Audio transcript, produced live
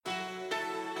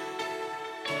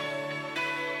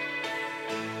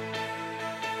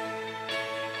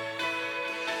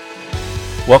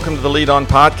Welcome to the Lead On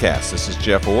Podcast. This is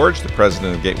Jeff Orge, the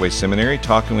president of Gateway Seminary,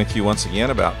 talking with you once again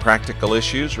about practical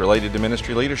issues related to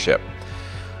ministry leadership.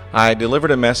 I delivered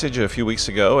a message a few weeks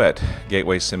ago at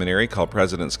Gateway Seminary called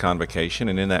President's Convocation,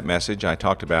 and in that message I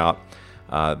talked about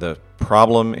the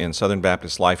problem in Southern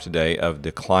Baptist life today of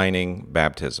declining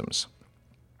baptisms.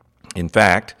 In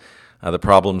fact, the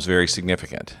problem is very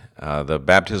significant. The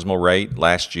baptismal rate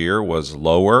last year was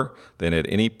lower than at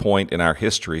any point in our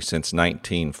history since the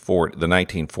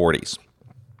 1940s.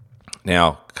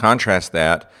 Now, contrast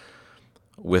that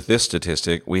with this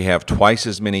statistic. We have twice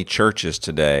as many churches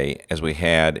today as we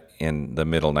had in the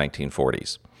middle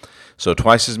 1940s. So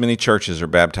twice as many churches are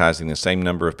baptizing the same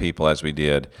number of people as we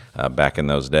did back in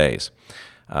those days.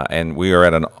 And we are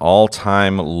at an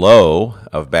all-time low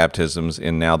of baptisms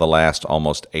in now the last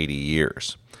almost 80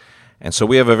 years. And so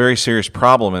we have a very serious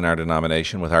problem in our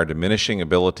denomination with our diminishing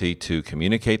ability to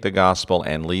communicate the gospel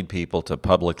and lead people to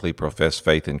publicly profess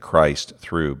faith in Christ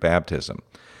through baptism.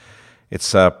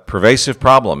 It's a pervasive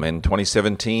problem. In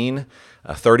 2017,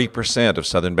 30% of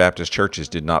Southern Baptist churches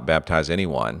did not baptize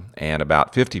anyone, and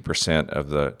about 50% of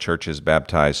the churches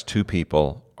baptized 2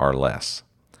 people or less.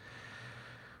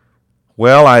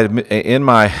 Well, in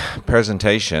my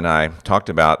presentation, I talked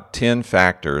about 10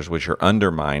 factors which are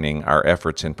undermining our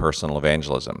efforts in personal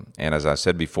evangelism. And as I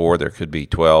said before, there could be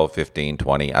 12, 15,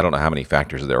 20. I don't know how many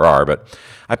factors there are, but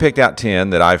I picked out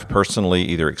 10 that I've personally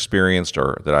either experienced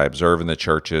or that I observe in the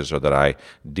churches or that I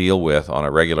deal with on a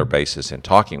regular basis in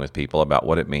talking with people about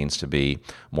what it means to be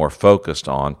more focused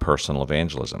on personal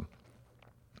evangelism.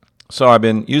 So I've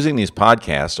been using these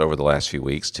podcasts over the last few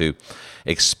weeks to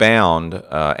expand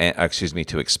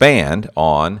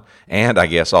on, and I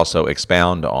guess also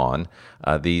expound on,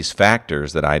 these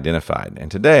factors that I identified. And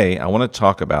today I want to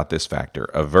talk about this factor,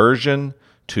 aversion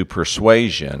to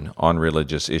persuasion on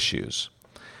religious issues.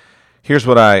 Here's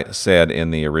what I said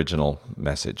in the original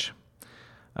message.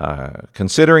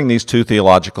 Considering these 2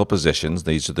 theological positions,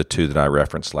 these are the 2 that I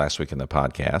referenced last week in the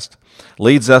podcast,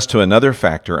 leads us to another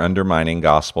factor undermining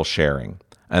gospel sharing,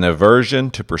 an aversion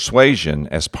to persuasion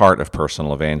as part of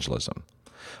personal evangelism.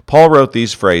 Paul wrote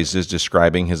these phrases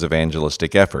describing his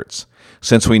evangelistic efforts.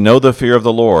 Since we know the fear of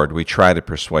the Lord, we try to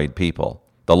persuade people.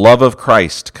 The love of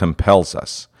Christ compels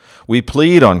us. We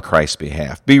plead on Christ's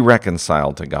behalf, be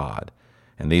reconciled to God.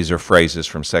 And these are phrases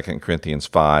from 2 Corinthians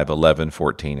 5, 11,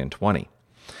 14, and 20.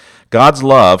 God's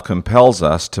love compels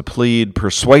us to plead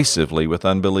persuasively with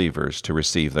unbelievers to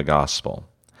receive the gospel.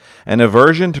 An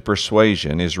aversion to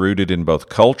persuasion is rooted in both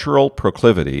cultural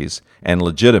proclivities and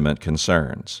legitimate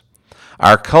concerns.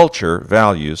 Our culture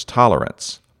values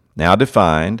tolerance, now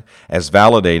defined as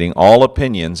validating all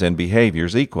opinions and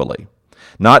behaviors equally.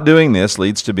 Not doing this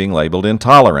leads to being labeled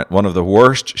intolerant, one of the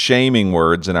worst shaming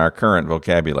words in our current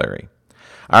vocabulary.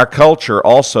 Our culture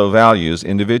also values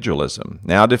individualism,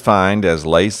 now defined as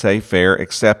laissez-faire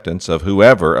acceptance of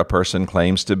whoever a person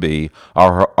claims to be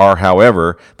or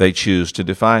however they choose to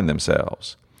define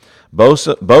themselves.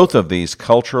 Both of these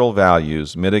cultural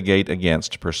values mitigate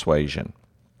against persuasion.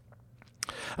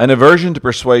 An aversion to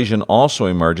persuasion also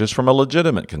emerges from a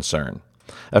legitimate concern.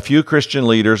 A few Christian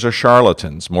leaders are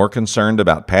charlatans, more concerned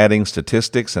about padding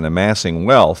statistics and amassing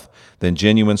wealth than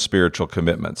genuine spiritual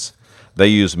commitments. They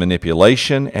use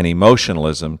manipulation and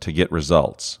emotionalism to get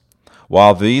results.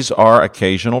 While these are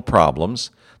occasional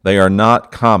problems, they are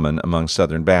not common among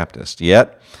Southern Baptists.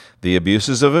 Yet, the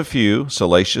abuses of a few,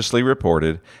 salaciously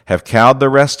reported, have cowed the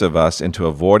rest of us into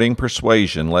avoiding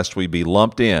persuasion lest we be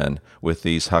lumped in with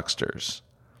these hucksters.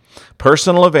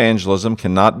 Personal evangelism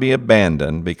cannot be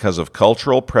abandoned because of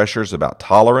cultural pressures about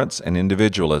tolerance and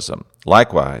individualism.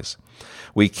 Likewise,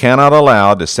 we cannot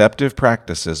allow deceptive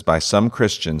practices by some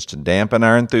Christians to dampen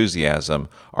our enthusiasm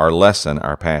or lessen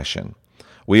our passion.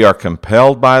 We are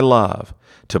compelled by love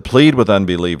to plead with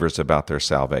unbelievers about their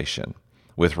salvation.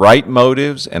 With right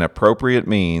motives and appropriate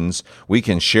means, we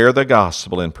can share the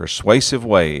gospel in persuasive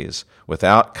ways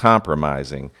without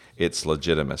compromising its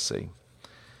legitimacy.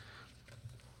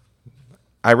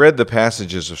 I read the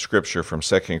passages of Scripture from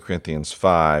 2 Corinthians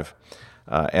 5,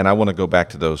 and I want to go back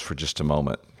to those for just a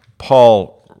moment.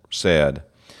 Paul said,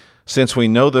 since we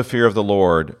know the fear of the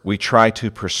Lord, we try to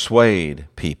persuade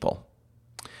people.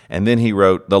 And then he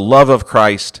wrote, the love of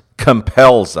Christ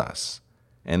compels us.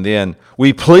 And then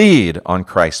we plead on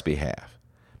Christ's behalf.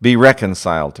 Be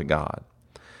reconciled to God.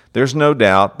 There's no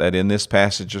doubt that in this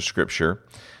passage of Scripture,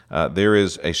 there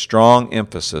is a strong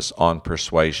emphasis on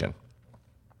persuasion.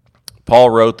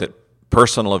 Paul wrote that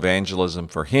personal evangelism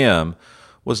for him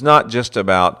was not just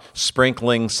about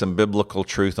sprinkling some biblical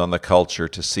truth on the culture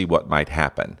to see what might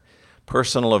happen.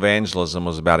 Personal evangelism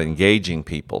was about engaging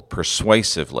people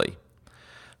persuasively.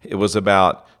 It was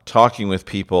about talking with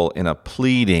people in a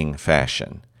pleading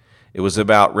fashion. It was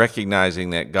about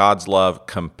recognizing that God's love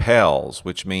compels,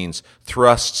 which means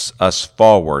thrusts us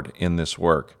forward in this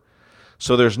work.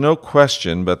 So there's no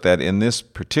question but that in this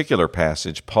particular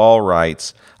passage, Paul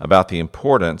writes about the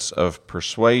importance of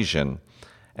persuasion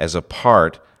as a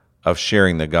part of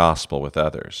sharing the gospel with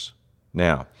others.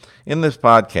 Now, in this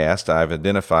podcast, I've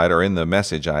identified, or in the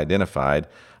message I identified,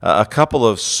 a couple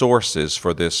of sources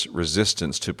for this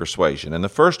resistance to persuasion. And the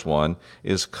first one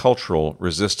is cultural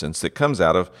resistance that comes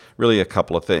out of really a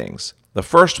couple of things. The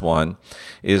first one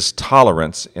is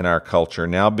tolerance in our culture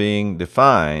now being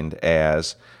defined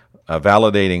as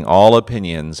validating all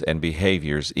opinions and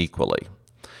behaviors equally.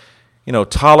 You know,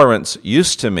 tolerance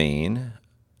used to mean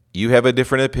you have a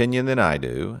different opinion than I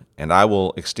do, and I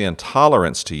will extend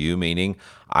tolerance to you, meaning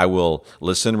I will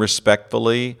listen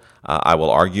respectfully. I will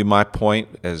argue my point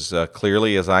as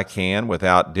clearly as I can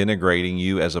without denigrating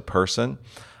you as a person.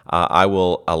 I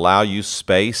will allow you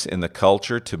space in the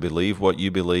culture to believe what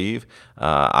you believe.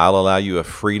 I'll allow you a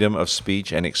freedom of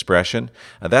speech and expression.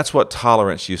 That's what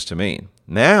tolerance used to mean.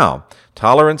 Now,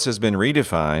 tolerance has been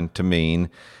redefined to mean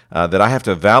that I have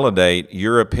to validate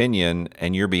your opinion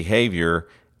and your behavior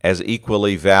as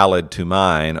equally valid to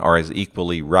mine or as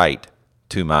equally right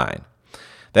to mine.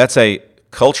 That's a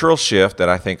cultural shift that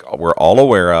I think we're all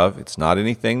aware of. It's not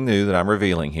anything new that I'm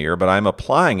revealing here, but I'm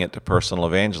applying it to personal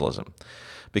evangelism.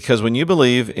 Because when you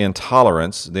believe in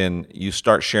tolerance, then you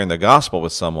start sharing the gospel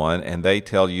with someone and they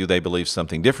tell you they believe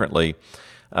something differently.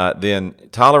 Then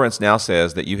tolerance now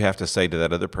says that you have to say to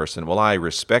that other person, well, I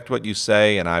respect what you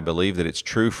say and I believe that it's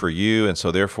true for you, and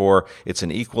so therefore it's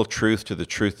an equal truth to the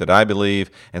truth that I believe,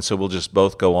 and so we'll just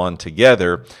both go on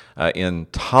together in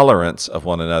tolerance of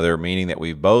one another, meaning that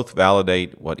we both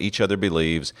validate what each other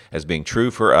believes as being true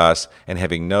for us and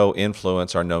having no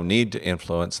influence or no need to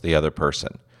influence the other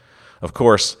person. Of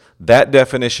course, that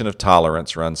definition of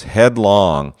tolerance runs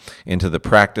headlong into the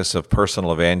practice of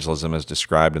personal evangelism as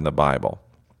described in the Bible.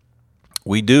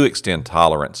 We do extend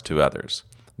tolerance to others,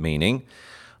 meaning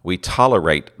we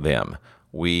tolerate them.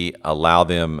 We allow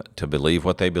them to believe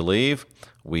what they believe.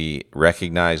 We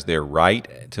recognize their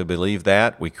right to believe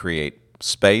that. We create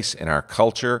space in our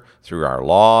culture through our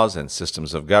laws and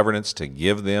systems of governance to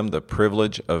give them the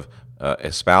privilege of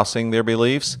espousing their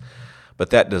beliefs. But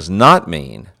that does not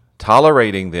mean,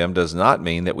 tolerating them does not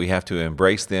mean that we have to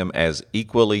embrace them as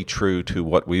equally true to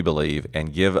what we believe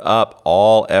and give up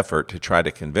all effort to try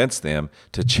to convince them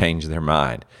to change their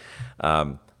mind.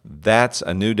 That's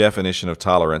a new definition of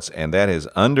tolerance, and that has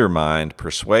undermined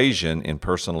persuasion in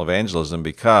personal evangelism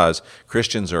because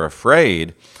Christians are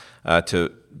afraid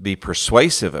to be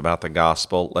persuasive about the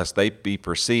gospel lest they be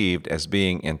perceived as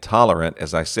being intolerant.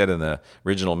 As I said in the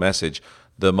original message,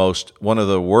 one of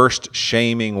the worst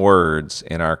shaming words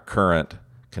in our current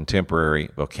contemporary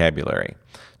vocabulary.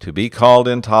 To be called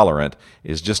intolerant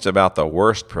is just about the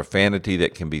worst profanity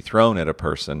that can be thrown at a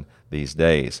person these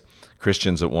days.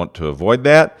 Christians that want to avoid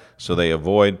that, so they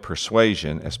avoid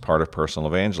persuasion as part of personal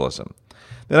evangelism.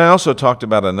 Then I also talked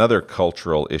about another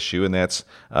cultural issue, and that's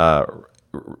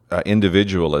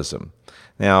individualism.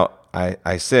 Now,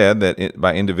 I said that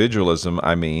by individualism,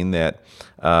 I mean that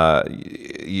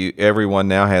everyone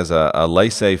now has a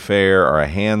laissez-faire or a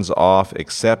hands-off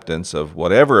acceptance of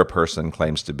whatever a person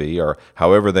claims to be or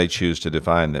however they choose to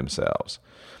define themselves.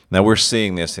 Now, we're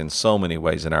seeing this in so many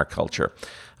ways in our culture.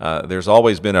 There's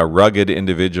always been a rugged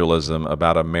individualism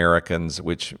about Americans,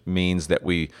 which means that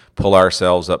we pull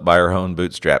ourselves up by our own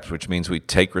bootstraps, which means we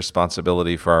take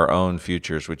responsibility for our own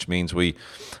futures, which means we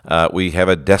have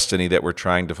a destiny that we're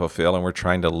trying to fulfill and we're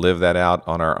trying to live that out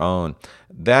on our own.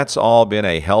 That's all been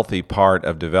a healthy part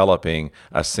of developing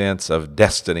a sense of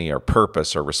destiny or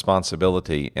purpose or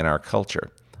responsibility in our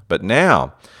culture. But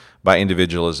now, by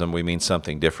individualism, we mean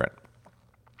something different.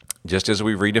 Just as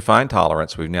we've redefined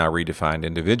tolerance, we've now redefined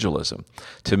individualism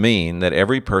to mean that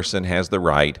every person has the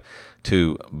right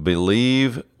to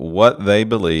believe what they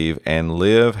believe and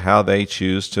live how they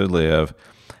choose to live,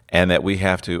 and that we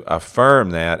have to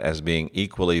affirm that as being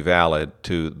equally valid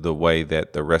to the way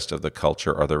that the rest of the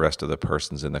culture or the rest of the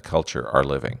persons in the culture are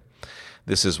living.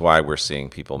 This is why we're seeing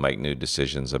people make new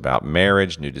decisions about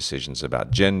marriage, new decisions about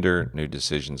gender, new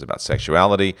decisions about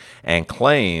sexuality, and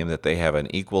claim that they have an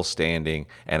equal standing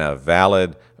and a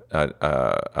valid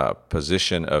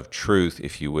position of truth,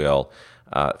 if you will,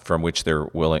 from which they're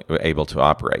able to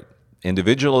operate.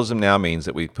 Individualism now means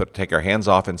that we take our hands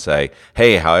off and say,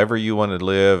 hey, however you want to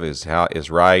live is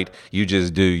right. You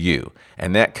just do you.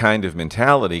 And that kind of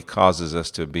mentality causes us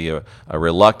to be a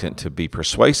reluctant to be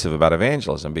persuasive about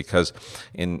evangelism, because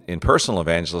in personal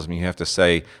evangelism, you have to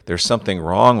say there's something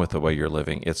wrong with the way you're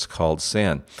living. It's called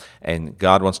sin. And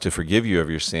God wants to forgive you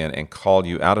of your sin and call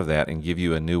you out of that and give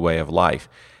you a new way of life.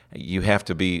 You have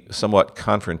to be somewhat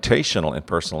confrontational in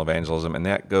personal evangelism, and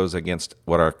that goes against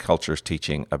what our culture is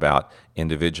teaching about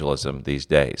individualism these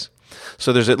days.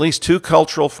 So there's at least two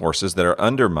cultural forces that are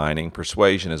undermining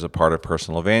persuasion as a part of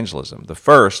personal evangelism. The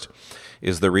first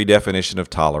is the redefinition of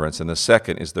tolerance, and the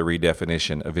second is the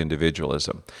redefinition of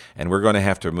individualism. And we're going to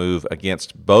have to move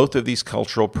against both of these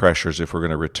cultural pressures if we're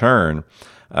going to return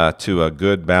to a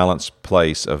good, balanced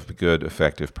place of good,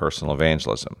 effective personal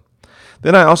evangelism.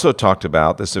 Then I also talked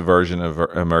about this aversion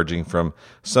emerging from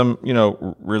some,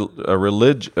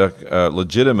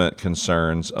 legitimate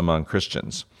concerns among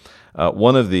Christians.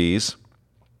 One of these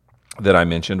that I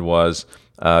mentioned was,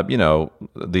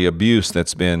 the abuse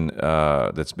that's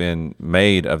been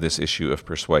made of this issue of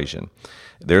persuasion.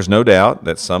 There's no doubt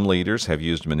that some leaders have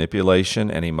used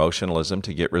manipulation and emotionalism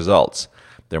to get results.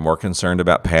 They're more concerned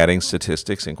about padding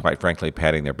statistics and, quite frankly,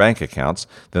 padding their bank accounts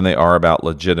than they are about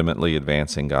legitimately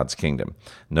advancing God's kingdom.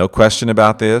 No question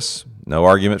about this, no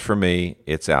argument for me,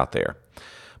 it's out there.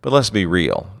 But let's be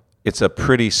real. It's a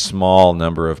pretty small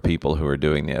number of people who are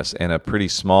doing this, and a pretty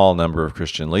small number of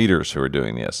Christian leaders who are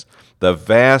doing this. The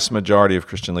vast majority of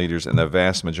Christian leaders and the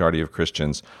vast majority of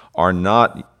Christians are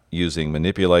not using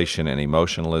manipulation and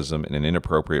emotionalism in an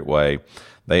inappropriate way.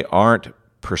 They aren't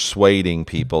persuading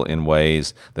people in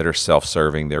ways that are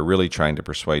self-serving. They're really trying to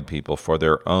persuade people for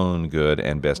their own good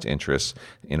and best interests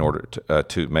in order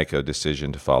to make a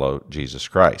decision to follow Jesus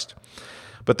Christ.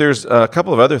 But there's a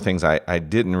couple of other things I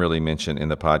didn't really mention in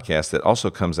the podcast that also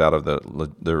comes out of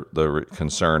the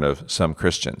concern of some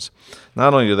Christians.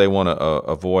 Not only do they want to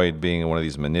avoid being one of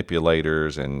these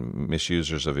manipulators and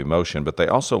misusers of emotion, but they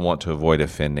also want to avoid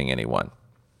offending anyone.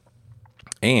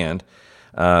 And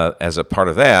as a part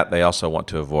of that, they also want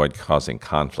to avoid causing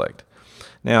conflict.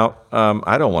 Now,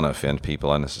 I don't want to offend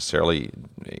people unnecessarily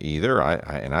either,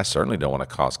 and I certainly don't want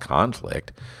to cause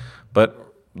conflict, but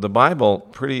the Bible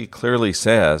pretty clearly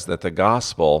says that the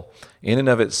gospel in and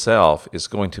of itself is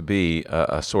going to be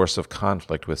a source of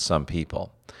conflict with some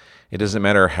people. It doesn't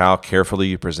matter how carefully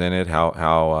you present it,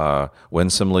 how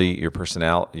winsomely your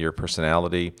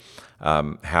personality,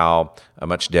 how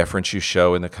much deference you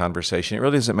show in the conversation. It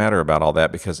really doesn't matter about all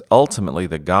that, because ultimately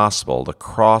the gospel, the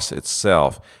cross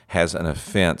itself, has an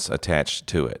offense attached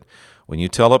to it. When you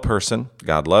tell a person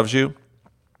God loves you,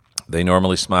 they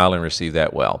normally smile and receive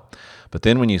that well. But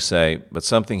then when you say, but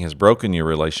something has broken your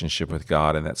relationship with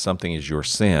God, and that something is your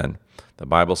sin, the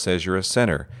Bible says you're a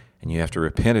sinner, and you have to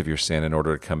repent of your sin in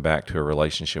order to come back to a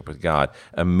relationship with God.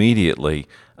 Immediately,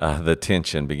 the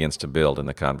tension begins to build in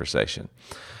the conversation.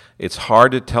 It's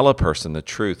hard to tell a person the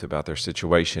truth about their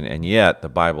situation, and yet the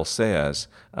Bible says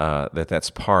that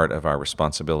that's part of our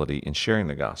responsibility in sharing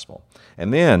the gospel.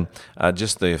 And then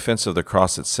just the offense of the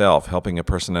cross itself, helping a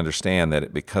person understand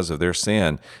that because of their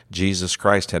sin, Jesus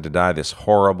Christ had to die this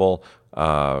horrible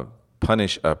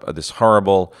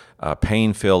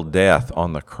pain-filled death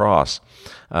on the cross.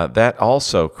 That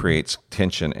also creates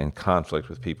tension and conflict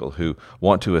with people who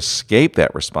want to escape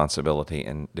that responsibility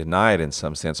and deny it in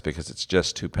some sense because it's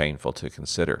just too painful to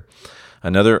consider.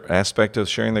 Another aspect of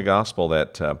sharing the gospel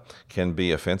that can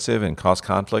be offensive and cause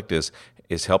conflict is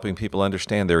helping people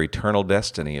understand their eternal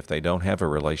destiny if they don't have a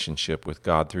relationship with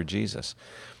God through Jesus.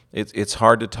 It's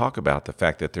hard to talk about the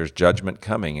fact that there's judgment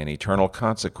coming and eternal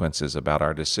consequences about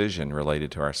our decision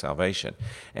related to our salvation.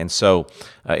 And so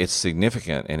it's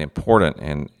significant and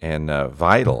important and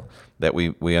vital that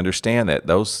we understand that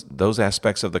those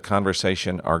aspects of the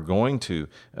conversation are going to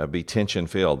be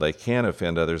tension-filled. They can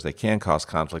offend others, they can cause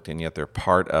conflict, and yet they're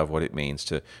part of what it means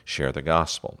to share the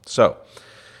gospel. So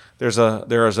there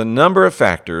is a number of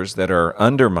factors that are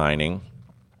undermining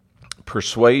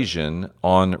persuasion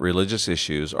on religious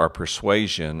issues or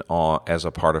persuasion as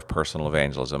a part of personal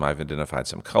evangelism. I've identified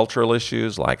some cultural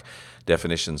issues like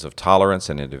definitions of tolerance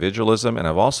and individualism, and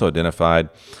I've also identified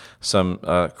some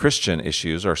Christian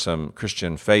issues or some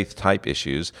Christian faith type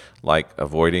issues like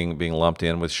avoiding being lumped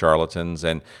in with charlatans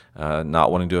and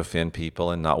not wanting to offend people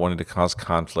and not wanting to cause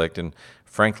conflict. And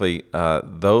frankly,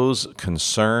 those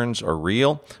concerns are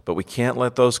real, but we can't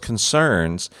let those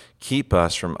concerns keep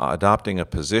us from adopting a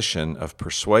position of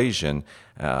persuasion,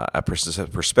 a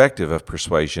perspective of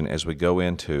persuasion as we go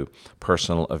into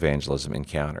personal evangelism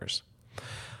encounters.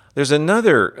 There's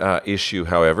another issue,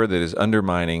 however, that is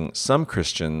undermining some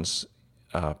Christians'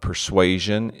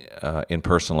 persuasion in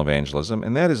personal evangelism,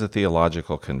 and that is a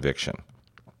theological conviction,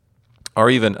 or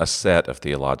even a set of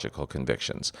theological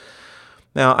convictions.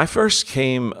 Now, I first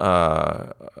came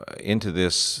into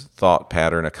this thought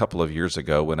pattern a couple of years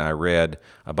ago when I read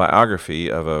a biography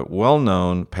of a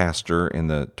well-known pastor in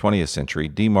the 20th century,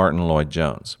 D. Martin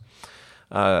Lloyd-Jones.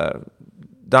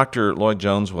 Dr.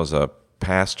 Lloyd-Jones was a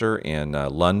pastor in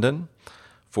London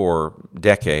for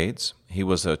decades. He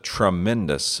was a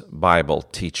tremendous Bible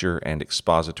teacher and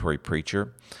expository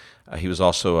preacher. He was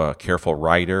also a careful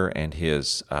writer, and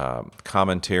his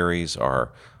commentaries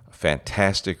are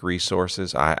fantastic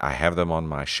resources. I have them on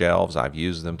my shelves. I've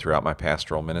used them throughout my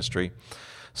pastoral ministry.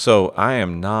 So I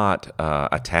am not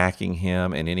attacking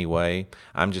him in any way.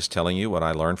 I'm just telling you what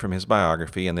I learned from his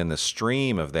biography and then the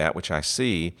stream of that which I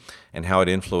see and how it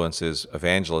influences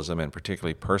evangelism, and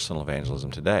particularly personal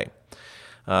evangelism today.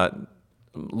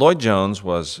 Lloyd-Jones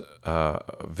was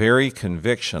very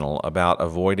convictional about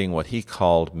avoiding what he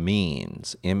called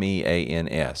means,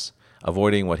 M-E-A-N-S,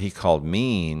 avoiding what he called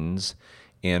means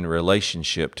in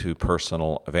relationship to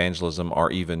personal evangelism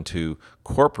or even to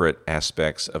corporate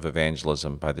aspects of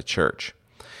evangelism by the church.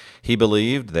 He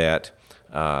believed that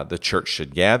the church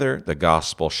should gather, the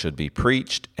gospel should be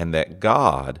preached, and that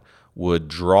God would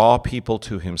draw people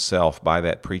to himself by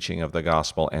that preaching of the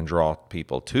gospel and draw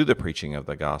people to the preaching of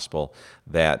the gospel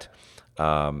that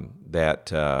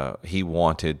he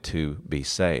wanted to be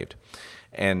saved.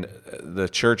 And the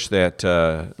church that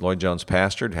Lloyd-Jones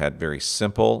pastored had very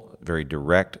simple, very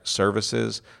direct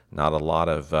services, not a lot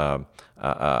of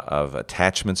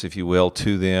attachments, if you will,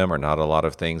 to them, or not a lot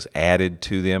of things added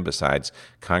to them besides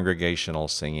congregational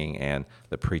singing and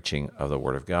the preaching of the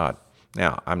Word of God.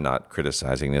 Now, I'm not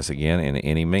criticizing this again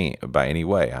by any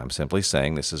way. I'm simply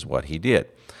saying this is what he did.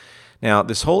 Now,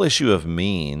 this whole issue of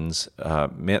means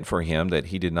meant for him that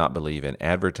he did not believe in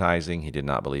advertising, he did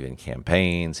not believe in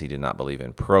campaigns, he did not believe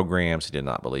in programs, he did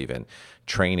not believe in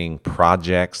training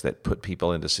projects that put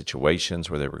people into situations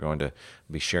where they were going to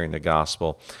be sharing the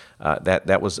gospel.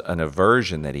 That was an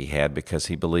aversion that he had because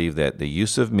he believed that the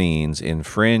use of means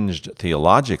infringed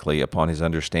theologically upon his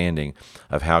understanding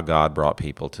of how God brought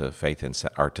people to faith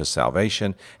or to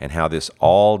salvation, and how this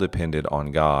all depended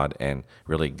on God and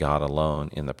really God alone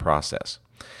in the process.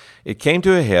 It came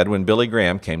to a head when Billy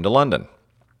Graham came to London.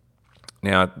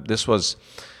 Now, this was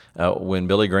when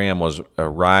Billy Graham was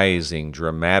rising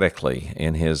dramatically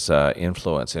in his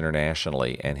influence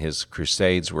internationally, and his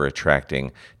crusades were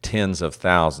attracting tens of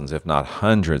thousands, if not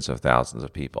hundreds of thousands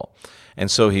of people.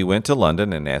 And so he went to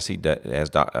London, and as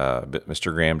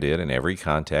Mr. Graham did in every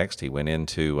context, he went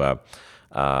into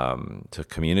to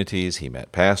communities, he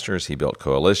met pastors, he built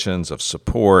coalitions of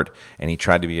support, and he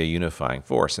tried to be a unifying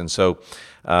force. And so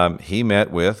he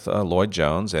met with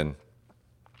Lloyd-Jones, and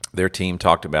their team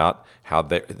talked about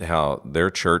how their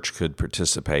church could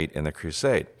participate in the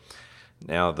crusade.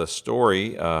 Now, the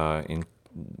story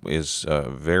is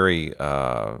very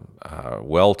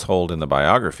well told in the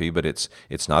biography, but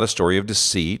it's not a story of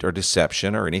deceit or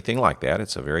deception or anything like that.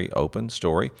 It's a very open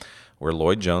story where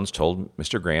Lloyd-Jones told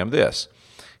Mr. Graham this.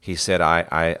 He said,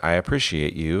 I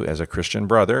appreciate you as a Christian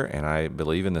brother, and I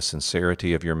believe in the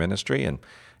sincerity of your ministry, and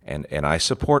I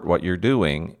support what you're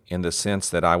doing in the sense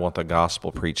that I want the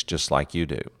gospel preached just like you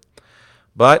do.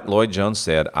 But Lloyd-Jones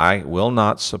said, I will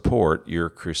not support your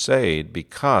crusade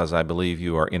because I believe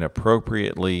you are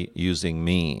inappropriately using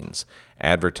means,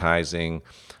 advertising,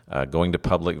 going to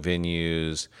public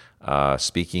venues,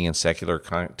 speaking in secular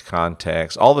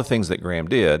contexts, all the things that Graham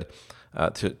did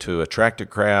to attract a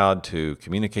crowd, to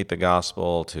communicate the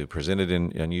gospel, to present it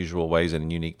in unusual ways and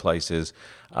in unique places.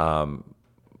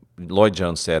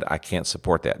 Lloyd-Jones said, I can't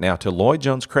support that. Now, to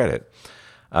Lloyd-Jones' credit,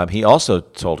 he also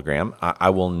told Graham, I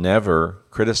will never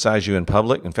criticize you in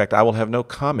public. In fact, I will have no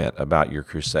comment about your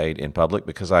crusade in public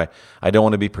because I don't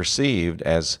want to be perceived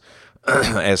as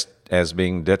as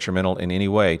being detrimental in any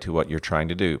way to what you're trying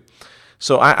to do.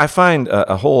 So I find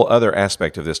a whole other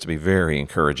aspect of this to be very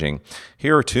encouraging.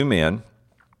 Here are two men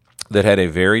that had a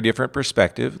very different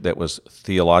perspective that was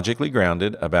theologically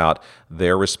grounded about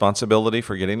their responsibility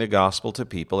for getting the gospel to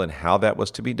people and how that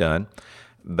was to be done.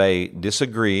 They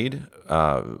disagreed,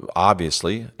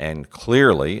 obviously and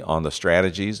clearly, on the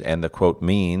strategies and the, quote,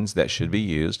 means that should be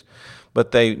used,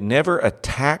 but they never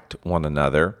attacked one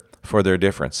another for their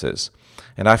differences.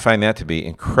 And I find that to be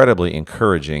incredibly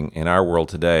encouraging in our world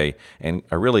today and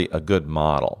really a good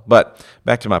model. But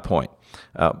back to my point.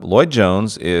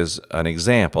 Lloyd-Jones is an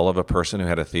example of a person who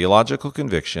had a theological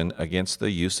conviction against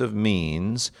the use of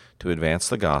means to advance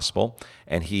the gospel,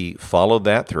 and he followed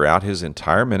that throughout his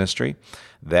entire ministry.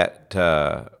 That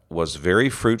was very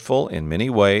fruitful in many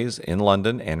ways in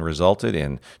London and resulted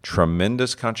in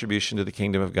tremendous contribution to the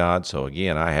kingdom of God. So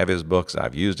again, I have his books,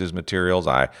 I've used his materials,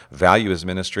 I value his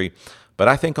ministry, but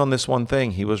I think on this one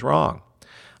thing he was wrong.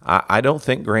 I don't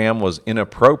think Graham was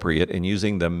inappropriate in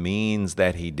using the means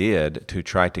that he did to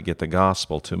try to get the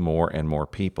gospel to more and more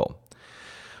people.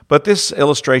 But this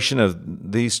illustration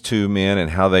of these two men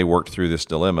and how they worked through this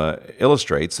dilemma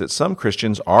illustrates that some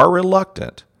Christians are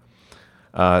reluctant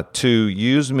to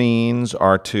use means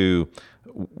or to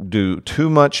do too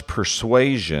much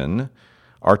persuasion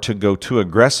or to go too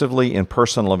aggressively in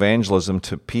personal evangelism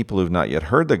to people who've not yet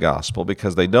heard the gospel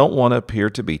because they don't want to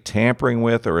appear to be tampering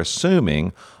with or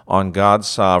assuming on God's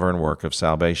sovereign work of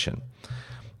salvation.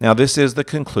 Now, this is the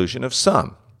conclusion of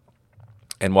some.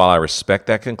 And while I respect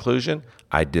that conclusion,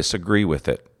 I disagree with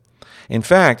it. In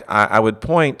fact, I would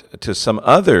point to some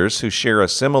others who share a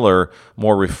similar,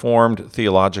 more reformed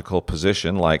theological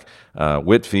position, like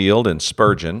Whitefield and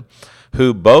Spurgeon,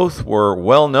 who both were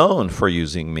well known for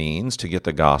using means to get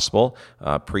the gospel,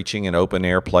 preaching in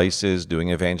open-air places, doing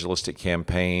evangelistic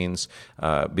campaigns,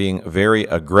 being very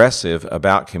aggressive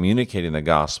about communicating the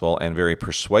gospel and very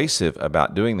persuasive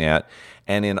about doing that.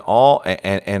 And in all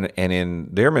and in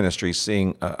their ministry,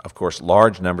 seeing, of course,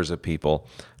 large numbers of people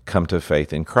come to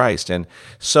faith in Christ. And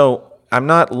so I'm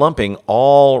not lumping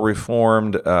all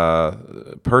Reformed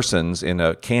persons in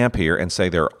a camp here and say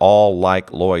they're all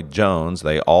like Lloyd Jones.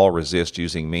 They all resist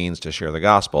using means to share the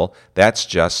gospel. That's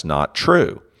just not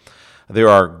true. There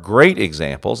are great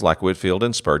examples like Whitefield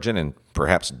and Spurgeon and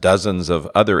perhaps dozens of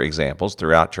other examples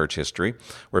throughout church history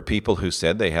where people who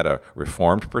said they had a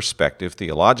Reformed perspective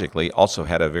theologically also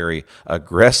had a very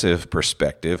aggressive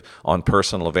perspective on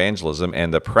personal evangelism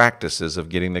and the practices of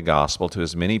getting the gospel to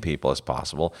as many people as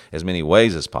possible, as many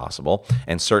ways as possible,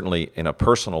 and certainly in a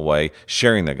personal way,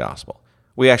 sharing the gospel.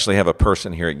 We actually have a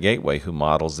person here at Gateway who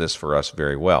models this for us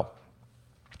very well.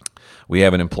 We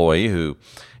have an employee who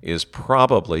is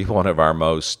probably one of our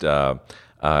most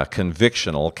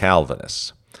convictional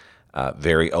Calvinists.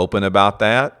 Very open about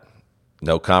that.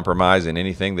 No compromise in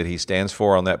anything that he stands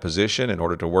for on that position in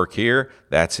order to work here.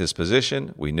 That's his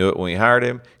position. We knew it when we hired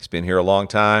him. He's been here a long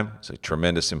time. He's a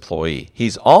tremendous employee.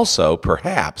 He's also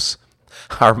perhaps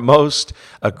our most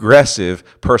aggressive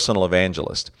personal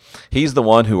evangelist. He's the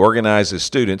one who organizes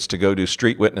students to go do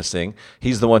street witnessing.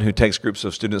 He's the one who takes groups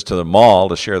of students to the mall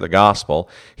to share the gospel.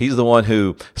 He's the one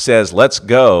who says, let's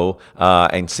go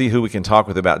and see who we can talk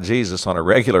with about Jesus on a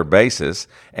regular basis.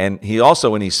 And he also,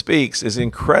 when he speaks, is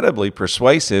incredibly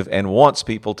persuasive and wants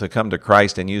people to come to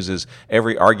Christ and uses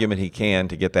every argument he can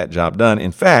to get that job done.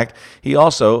 In fact, he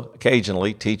also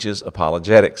occasionally teaches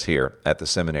apologetics here at the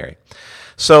seminary.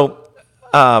 So,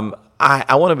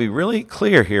 I want to be really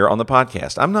clear here on the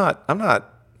podcast. I'm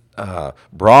not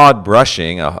broad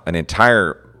brushing an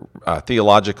entire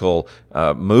theological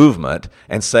movement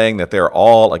and saying that they're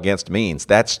all against means.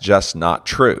 That's just not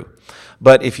true.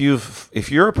 But if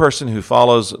you're a person who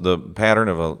follows the pattern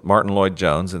of a Martin Lloyd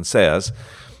Jones and says,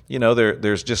 you know,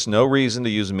 there's just no reason to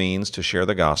use means to share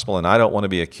the gospel, and I don't want to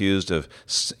be accused of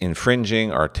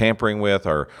infringing or tampering with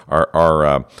or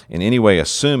in any way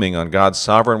assuming on God's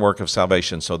sovereign work of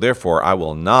salvation, so therefore I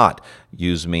will not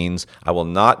use means, I will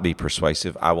not be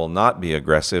persuasive, I will not be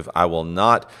aggressive, I will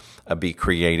not be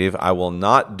creative, I will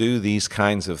not do these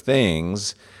kinds of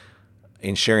things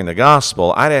in sharing the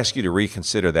gospel. I'd ask you to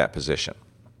reconsider that position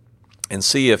and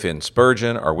see if in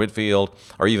Spurgeon or Whitefield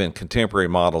or even contemporary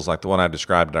models like the one I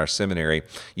described in our seminary,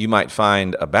 you might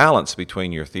find a balance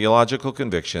between your theological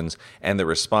convictions and the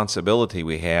responsibility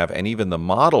we have and even the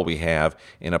model we have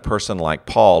in a person like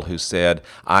Paul who said,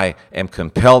 I am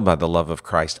compelled by the love of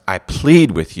Christ. I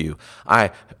plead with you.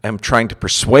 I am trying to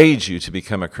persuade you to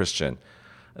become a Christian.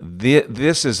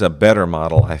 This is a better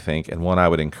model, I think, and one I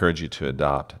would encourage you to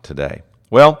adopt today.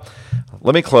 Well,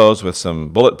 let me close with some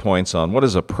bullet points on what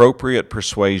does appropriate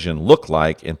persuasion look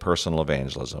like in personal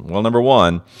evangelism. Well, number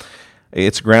one,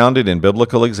 it's grounded in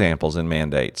biblical examples and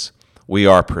mandates. We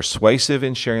are persuasive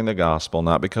in sharing the gospel,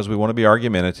 not because we want to be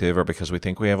argumentative or because we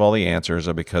think we have all the answers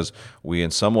or because we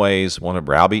in some ways want to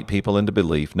browbeat people into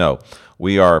belief. No,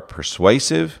 we are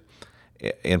persuasive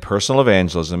in personal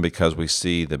evangelism because we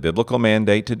see the biblical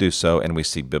mandate to do so and we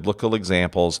see biblical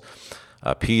examples,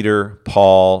 Peter,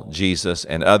 Paul, Jesus,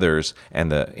 and others,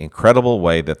 and the incredible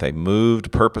way that they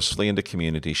moved purposefully into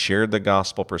community, shared the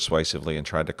gospel persuasively, and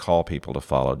tried to call people to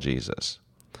follow Jesus.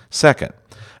 Second,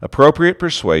 appropriate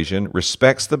persuasion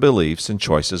respects the beliefs and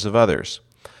choices of others.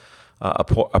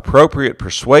 Appropriate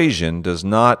persuasion does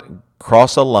not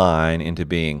cross a line into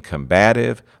being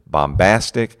combative,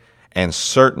 bombastic, and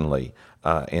certainly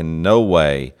in no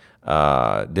way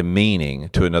demeaning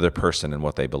to another person and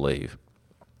what they believe.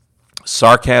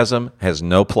 Sarcasm has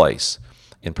no place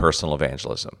in personal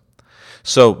evangelism.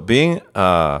 So being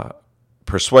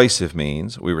persuasive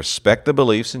means we respect the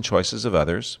beliefs and choices of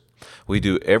others. We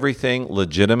do everything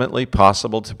legitimately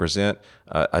possible to present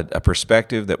a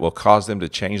perspective that will cause them to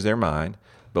change their mind,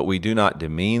 but we do not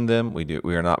demean them.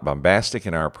 We are not bombastic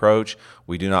in our approach.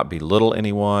 We do not belittle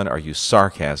anyone or use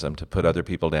sarcasm to put other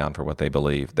people down for what they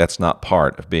believe. That's not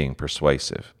part of being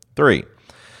persuasive. 3,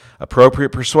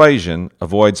 appropriate persuasion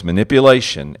avoids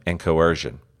manipulation and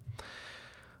coercion.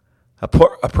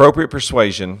 Appropriate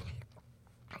persuasion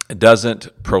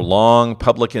doesn't prolong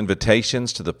public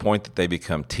invitations to the point that they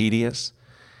become tedious.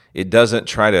 It doesn't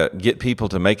try to get people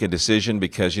to make a decision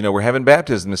because, we're having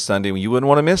baptism this Sunday and you wouldn't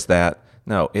want to miss that.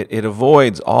 No, it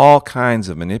avoids all kinds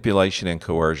of manipulation and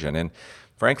coercion. And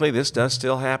frankly, this does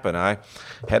still happen. I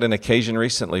had an occasion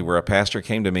recently where a pastor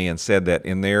came to me and said that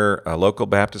in their local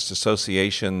Baptist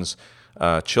association's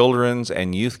children's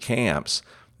and youth camps,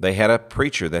 they had a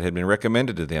preacher that had been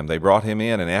recommended to them. They brought him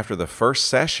in, and after the first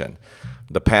session,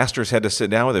 the pastors had to sit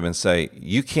down with him and say,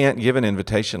 you can't give an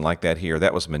invitation like that here.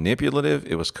 That was manipulative.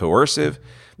 It was coercive.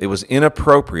 It was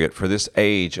inappropriate for this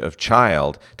age of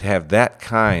child to have that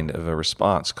kind of a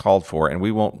response called for, and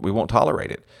we won't tolerate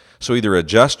it. So either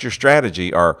adjust your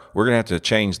strategy or we're going to have to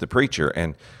change the preacher.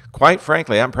 And quite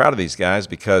frankly, I'm proud of these guys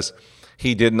because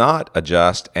he did not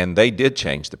adjust, and they did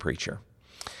change the preacher.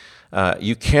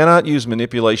 You cannot use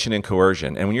manipulation and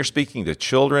coercion. And when you're speaking to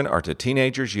children or to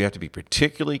teenagers, you have to be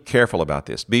particularly careful about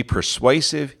this. Be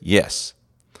persuasive, yes.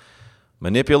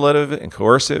 Manipulative and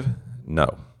coercive,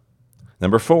 no.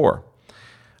 Number 4,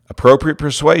 appropriate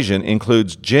persuasion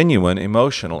includes genuine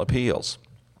emotional appeals.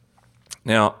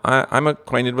 Now, I'm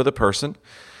acquainted with a person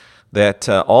that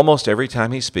almost every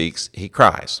time he speaks, he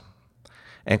cries.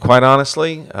 And quite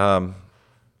honestly,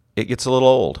 it gets a little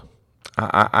old.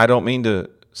 I don't mean to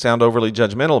sound overly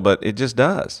judgmental, but it just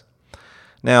does.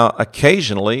 Now,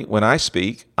 occasionally when I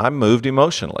speak, I'm moved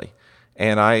emotionally,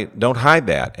 and I don't hide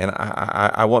that. And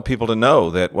I want people to know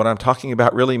that what I'm talking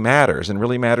about really matters and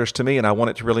really matters to me, and I want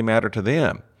it to really matter to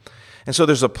them. And so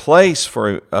there's a place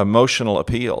for emotional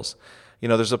appeals.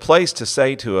 There's a place to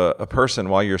say to a person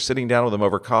while you're sitting down with them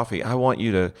over coffee, I want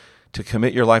you to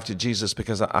commit your life to Jesus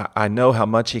because I know how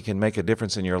much he can make a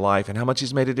difference in your life and how much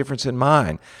he's made a difference in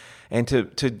mine. And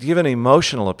to give an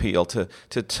emotional appeal, to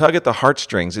tug at the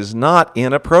heartstrings is not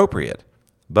inappropriate.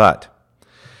 But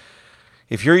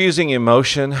if you're using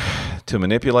emotion to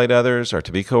manipulate others or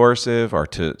to be coercive or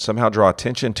to somehow draw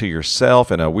attention to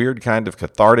yourself in a weird kind of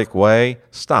cathartic way,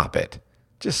 stop it.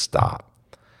 Just stop.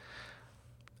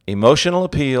 Emotional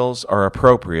appeals are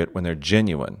appropriate when they're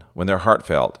genuine, when they're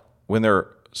heartfelt, when they're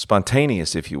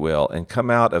spontaneous, if you will, and come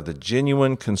out of the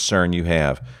genuine concern you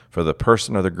have for the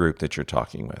person or the group that you're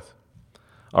talking with.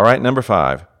 All right, number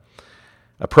 5,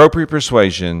 appropriate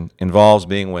persuasion involves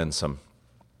being winsome.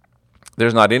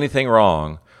 There's not anything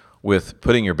wrong with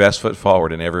putting your best foot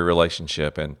forward in every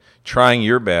relationship and trying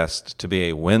your best to be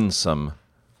a winsome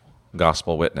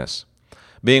gospel witness.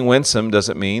 Being winsome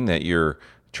doesn't mean that you're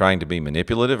trying to be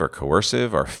manipulative or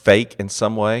coercive or fake in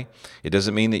some way. It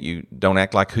doesn't mean that you don't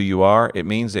act like who you are. It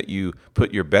means that you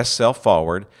put your best self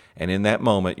forward, and in that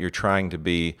moment you're trying to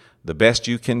be the best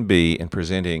you can be in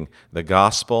presenting the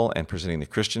gospel and presenting the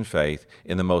Christian faith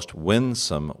in the most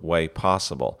winsome way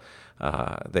possible.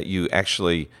 That you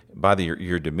actually, by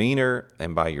your demeanor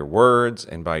and by your words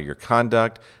and by your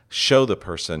conduct, show the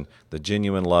person the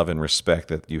genuine love and respect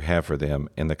that you have for them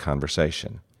in the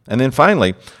conversation. And then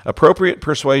finally, appropriate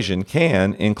persuasion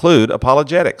can include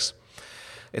apologetics.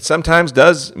 It sometimes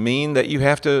does mean that you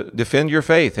have to defend your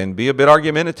faith and be a bit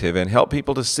argumentative and help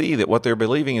people to see that what they're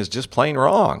believing is just plain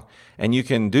wrong. And you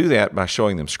can do that by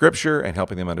showing them Scripture and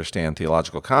helping them understand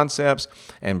theological concepts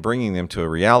and bringing them to a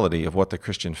reality of what the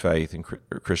Christian faith and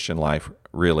Christian life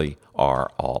really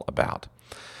are all about.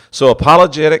 So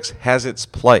apologetics has its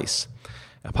place.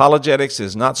 Apologetics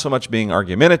is not so much being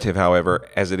argumentative, however,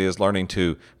 as it is learning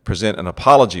to present an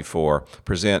apology for,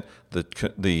 present the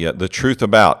truth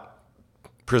about,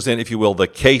 present, if you will, the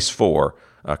case for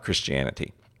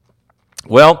Christianity.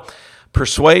 Well,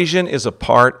 persuasion is a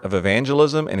part of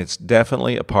evangelism, and it's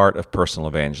definitely a part of personal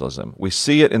evangelism. We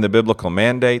see it in the biblical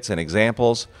mandates and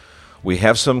examples. We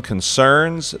have some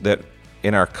concerns that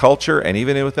in our culture and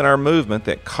even within our movement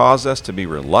that cause us to be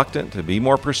reluctant to be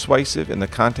more persuasive in the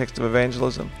context of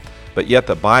evangelism. But yet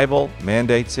the Bible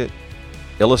mandates it,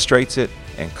 illustrates it,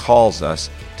 and calls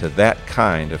us to that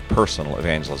kind of personal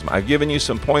evangelism. I've given you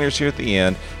some pointers here at the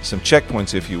end, some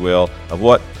checkpoints, if you will, of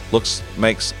what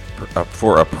makes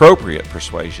for appropriate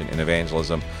persuasion in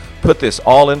evangelism. Put this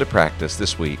all into practice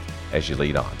this week as you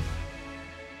lead on.